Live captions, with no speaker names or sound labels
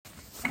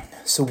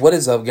So what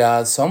is up,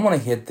 guys? So I'm going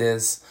to hit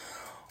this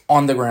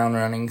on the ground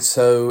running.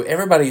 So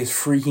everybody is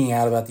freaking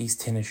out about these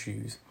tennis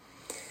shoes.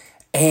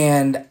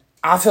 And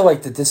I feel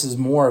like that this is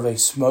more of a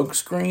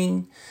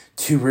smokescreen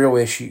to real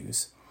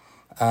issues.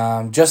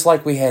 Just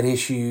like we had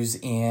issues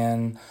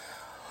in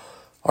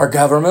our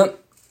government.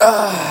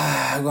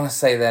 I'm going to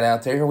say that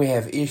out there. We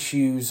have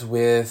issues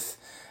with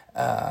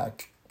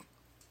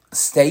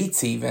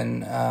states even.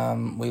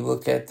 We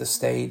look at the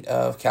state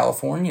of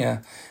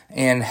California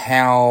and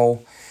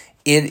how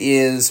it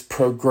is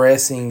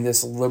progressing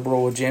this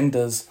liberal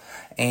agendas,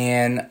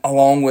 and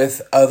along with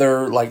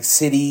other like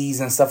cities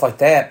and stuff like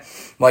that.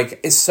 Like,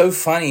 it's so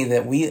funny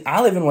that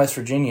I live in West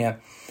Virginia,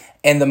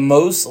 and the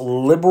most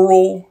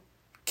liberal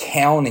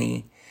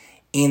county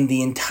in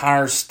the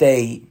entire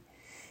state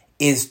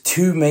is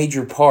two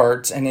major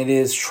parts, and it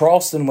is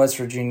Charleston, West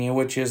Virginia,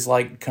 which is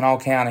like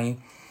Kanawha County,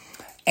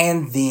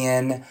 and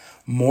then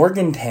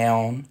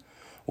Morgantown,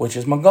 which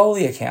is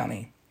Magnolia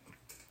County.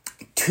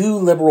 Two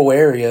liberal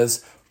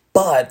areas,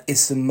 but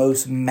it's the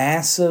most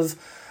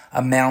massive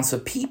amounts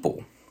of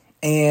people.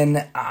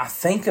 And I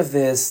think of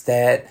this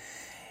that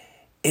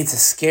it's a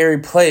scary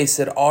place,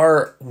 that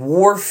our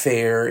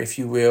warfare, if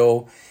you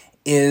will,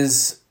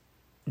 is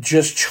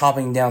just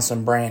chopping down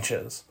some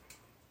branches.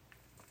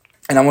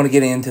 And I want to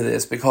get into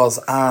this because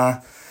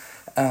after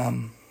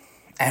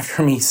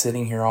me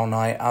sitting here all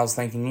night, I was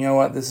thinking, you know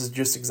what, this is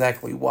just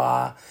exactly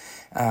why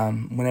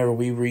whenever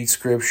we read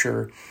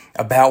scripture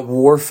about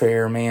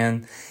warfare,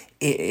 man,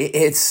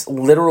 it's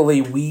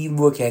literally we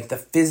look at the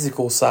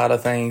physical side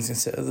of things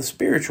instead of the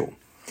spiritual.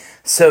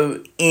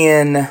 So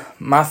in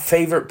my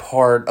favorite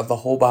part of the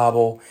whole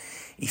Bible,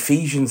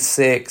 Ephesians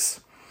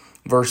 6,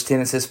 verse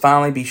 10, it says,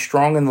 "Finally be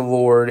strong in the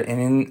Lord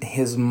and in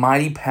his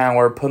mighty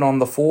power, put on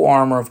the full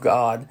armor of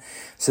God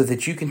so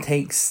that you can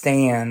take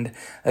stand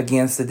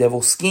against the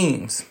devil's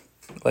schemes."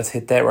 Let's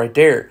hit that right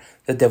there.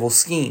 The devil's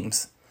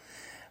schemes.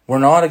 We're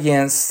not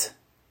against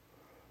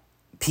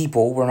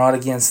people, we're not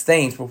against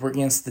things, but we're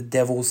against the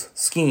devil's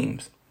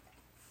schemes.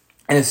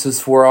 And it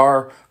says, "For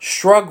our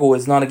struggle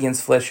is not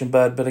against flesh and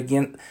blood, but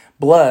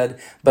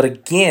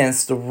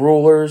against the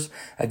rulers,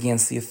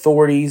 against the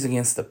authorities,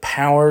 against the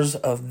powers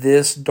of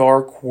this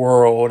dark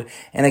world,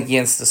 and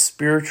against the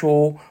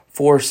spiritual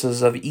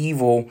forces of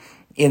evil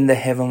in the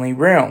heavenly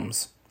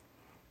realms.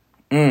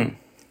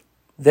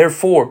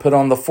 Therefore, put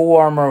on the full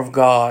armor of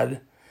God,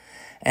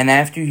 and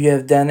after you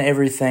have done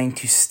everything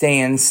to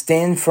stand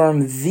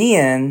firm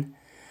then."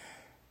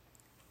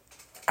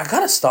 I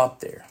gotta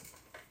stop there.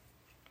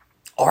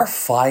 Our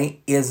fight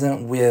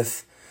isn't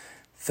with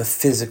the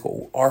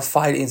physical. Our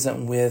fight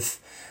isn't with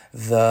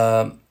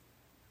the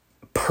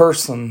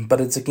person, but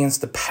it's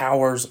against the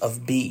powers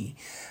of be.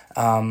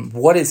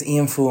 What is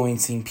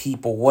influencing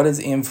people? What is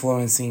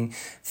influencing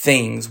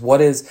things?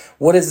 What is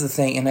the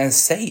thing? And as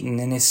Satan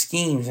and his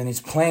schemes and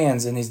his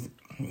plans and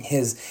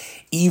his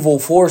evil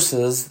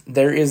forces,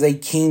 there is a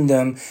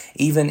kingdom.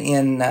 Even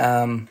in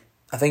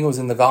I think it was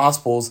in the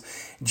Gospels,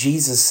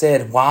 Jesus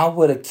said, why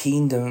would a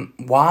kingdom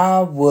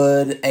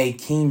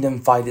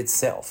fight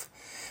itself?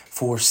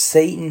 For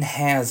Satan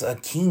has a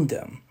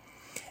kingdom.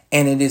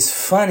 And it is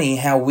funny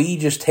how we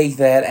just take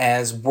that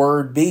as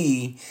word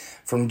be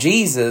from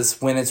Jesus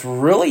when it's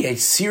really a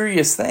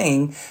serious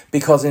thing,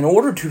 because in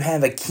order to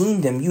have a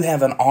kingdom, you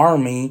have an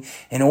army.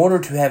 In order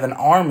to have an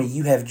army,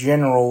 you have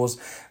generals,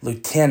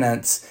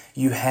 lieutenants,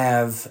 you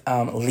have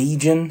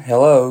legion.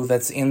 Hello,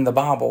 that's in the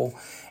Bible.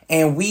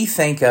 And we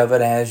think of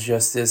it as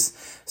just this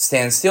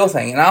standstill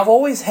thing. And I've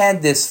always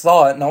had this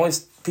thought,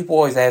 and people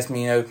always ask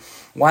me,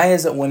 why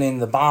is it when in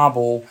the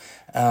Bible,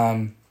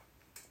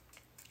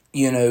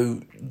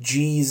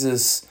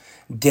 Jesus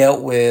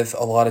dealt with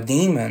a lot of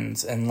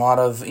demons and a lot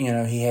of,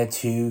 he had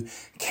to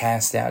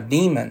cast out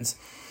demons.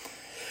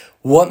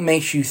 What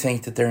makes you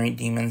think that there ain't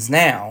demons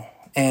now?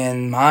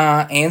 And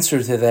my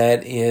answer to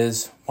that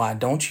is, why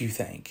don't you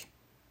think?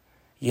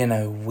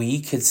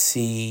 We could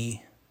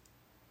see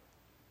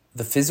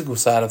the physical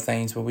side of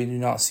things, but we do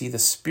not see the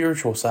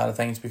spiritual side of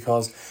things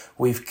because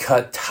we've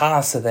cut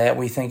ties to that.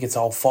 We think it's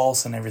all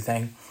false and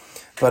everything.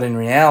 But in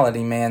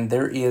reality, man,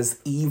 there is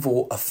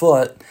evil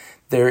afoot.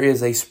 There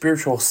is a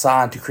spiritual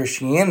side to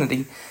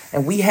Christianity,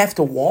 and we have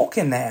to walk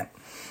in that.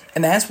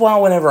 And that's why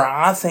whenever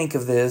I think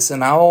of this,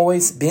 and I've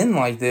always been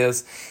like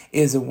this,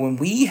 is that when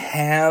we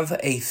have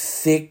a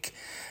thick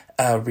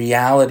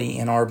reality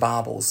in our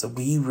Bibles, that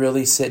we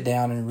really sit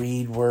down and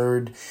read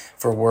word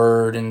for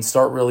word and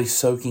start really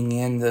soaking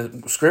in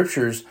the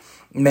scriptures,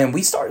 man,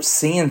 we start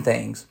seeing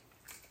things.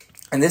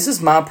 And this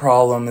is my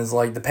problem, is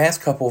like the past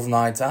couple of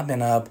nights I've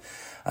been up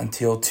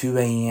until 2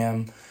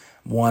 a.m.,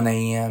 1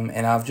 a.m.,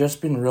 and I've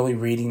just been really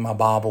reading my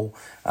Bible.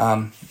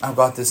 I've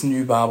got this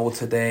new Bible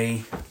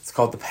today. It's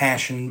called the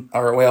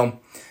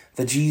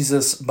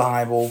Jesus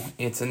Bible.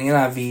 It's an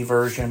NIV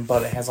version,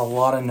 but it has a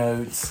lot of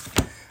notes.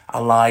 I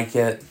like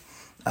it.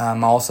 I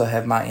also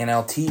have my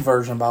NLT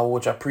version Bible,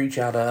 which I preach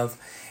out of.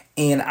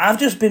 And I've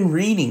just been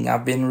reading.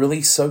 I've been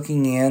really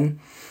soaking in.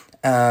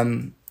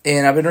 And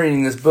I've been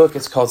reading this book.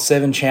 It's called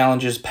 7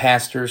 Challenges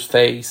Pastors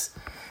Face.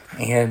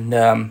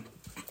 And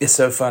It's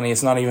so funny.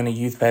 It's not even a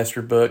youth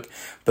pastor book,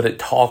 but it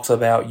talks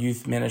about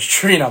youth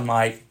ministry, and I'm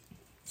like,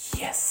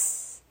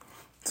 yes.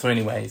 So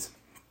anyways,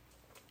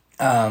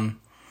 and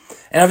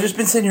I've just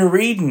been sitting here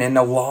reading, and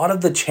a lot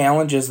of the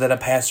challenges that a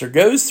pastor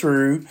goes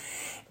through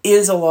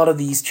is a lot of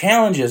these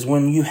challenges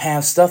when you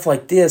have stuff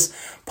like this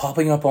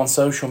popping up on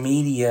social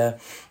media,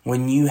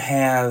 when you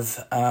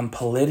have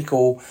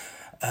political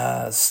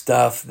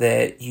stuff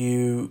that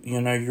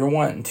you're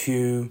wanting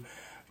to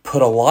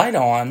put a light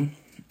on.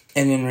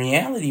 And in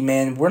reality,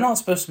 man, we're not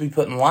supposed to be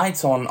putting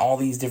lights on all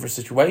these different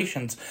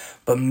situations.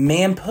 But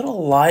man, put a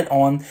light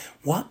on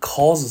what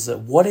causes it.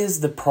 What is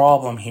the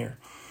problem here?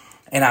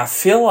 And I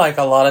feel like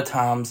a lot of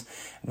times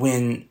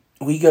when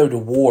we go to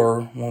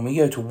war, when we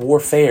go to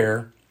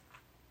warfare,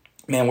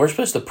 man, we're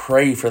supposed to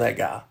pray for that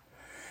guy.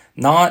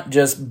 Not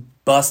just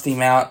bust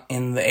him out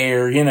in the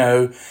air.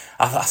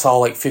 I saw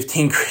like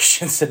 15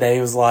 Christians today.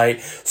 It was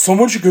like,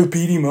 someone should go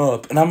beat him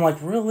up. And I'm like,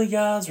 really,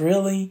 guys?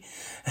 Really?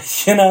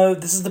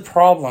 This is the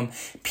problem.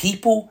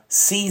 People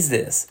sees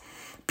this.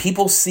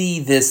 People see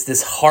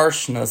this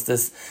harshness,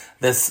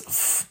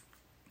 this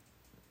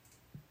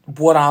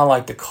what I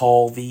like to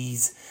call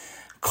these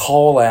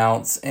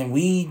call-outs, and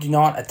we do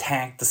not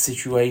attack the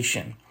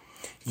situation.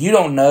 You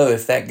don't know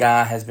if that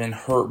guy has been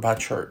hurt by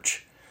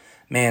church.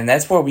 Man,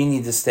 that's where we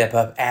need to step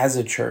up as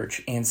a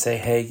church and say,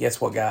 hey,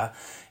 guess what, guy?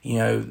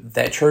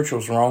 That church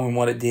was wrong in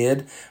what it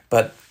did,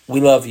 but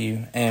we love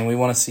you, and we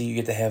want to see you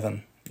get to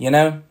heaven,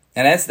 And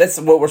that's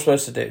what we're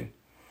supposed to do.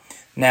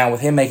 Now,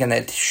 with him making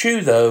that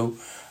shoe, though,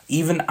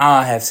 even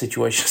I have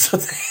situations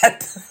with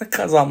that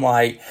because I'm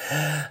like,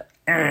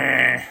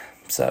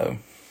 So,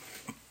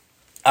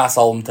 I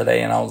saw him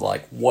today, and I was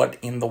like, what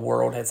in the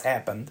world has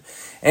happened?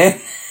 And,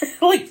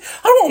 I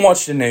don't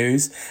watch the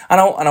news. I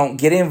don't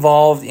get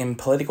involved in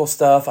political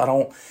stuff. I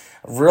don't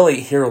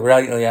really hear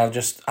regularly.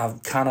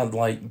 I've kind of,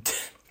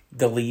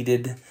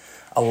 deleted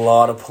a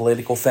lot of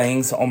political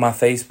things on my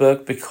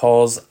Facebook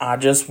because I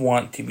just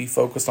want to be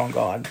focused on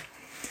God,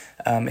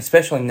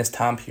 especially in this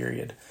time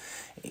period,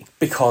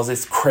 because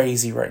it's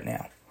crazy right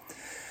now.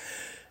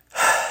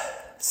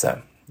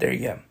 So, there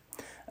you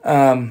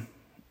go.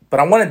 But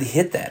I wanted to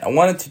hit that. I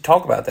wanted to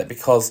talk about that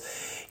because,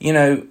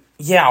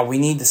 we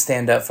need to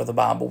stand up for the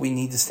Bible. We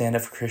need to stand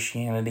up for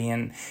Christianity.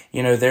 And,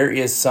 there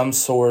is some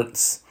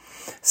sense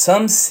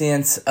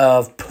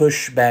of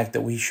pushback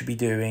that we should be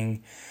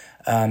doing.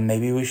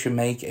 Maybe we should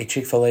make a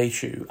Chick-fil-A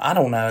shoe. I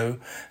don't know.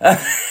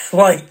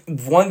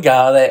 One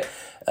guy that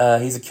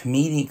he's a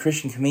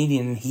Christian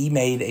comedian, he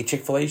made a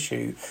Chick-fil-A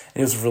shoe.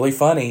 It was really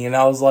funny, and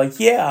I was like,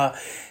 yeah.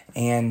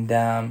 And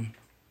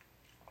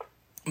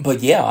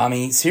but yeah,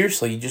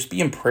 seriously, just be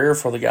in prayer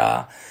for the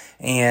guy,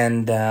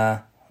 and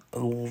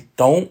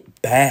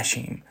don't bash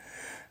him.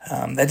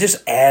 That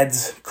just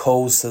adds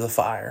coals to the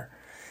fire.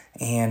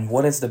 And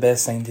what is the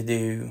best thing to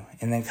do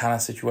in that kind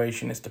of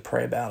situation is to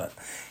pray about it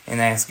and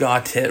ask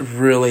God to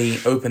really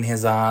open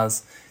his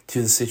eyes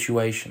to the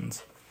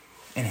situations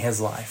in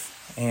his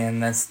life.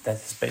 And that's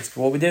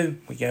basically what we do.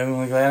 We go and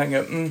we go out and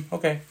go,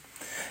 okay.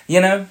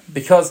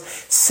 Because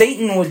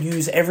Satan will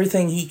use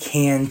everything he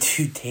can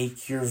to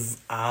take your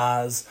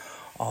eyes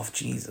off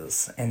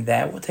Jesus. And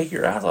that will take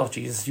your eyes off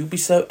Jesus. You'll be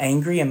so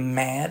angry and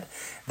mad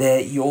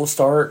that you'll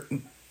start,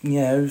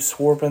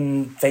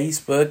 swarping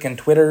Facebook and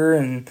Twitter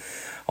and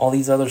all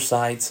these other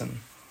sites. And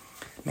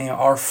man,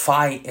 our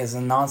fight is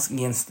not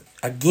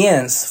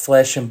against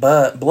flesh and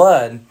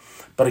blood,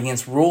 but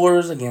against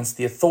rulers, against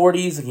the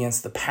authorities,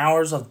 against the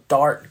powers of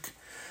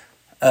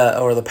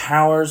the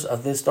powers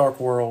of this dark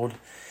world,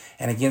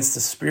 and against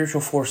the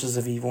spiritual forces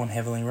of evil in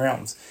heavenly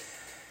realms.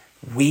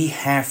 We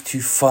have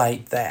to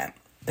fight that.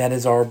 That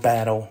is our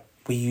battle.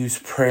 We use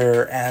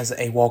prayer as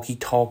a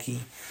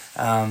walkie-talkie.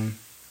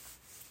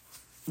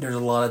 There's a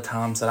lot of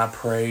times that I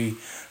pray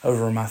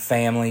over my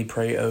family,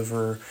 pray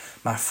over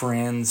my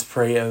friends,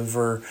 pray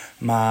over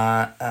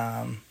my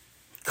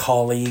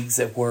colleagues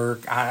at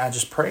work. I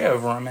just pray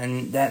over them,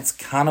 and that's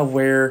kind of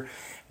where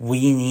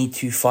we need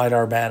to fight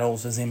our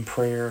battles, is in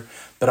prayer,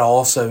 but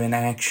also in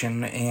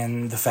action,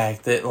 and the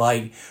fact that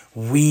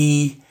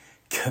we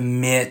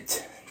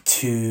commit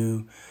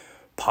to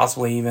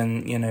possibly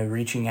even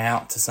reaching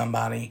out to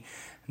somebody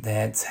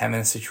that's having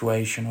a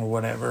situation or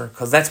whatever.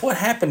 Because that's what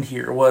happened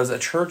here, was a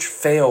church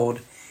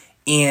failed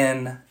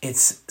in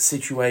its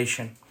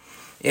situation.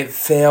 It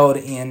failed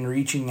in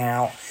reaching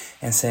out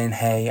and saying,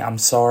 hey, I'm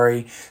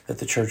sorry that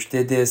the church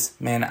did this.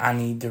 Man, I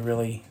need to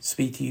really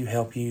speak to you,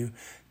 help you,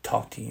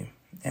 talk to you.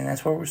 And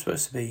that's where we're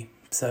supposed to be.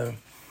 So,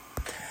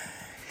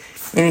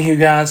 anywho,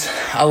 guys,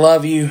 I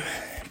love you.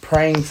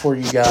 Praying for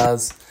you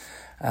guys.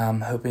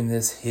 Hoping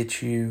this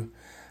hits you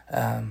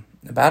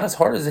about as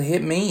hard as it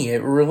hit me.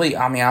 It really,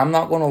 I'm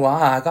not going to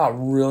lie. I got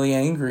really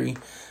angry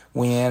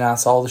when I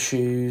saw the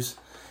shoes,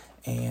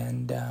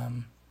 and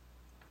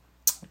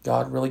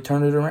God really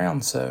turned it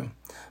around. So,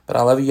 but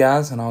I love you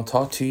guys, and I'll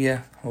talk to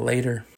you later.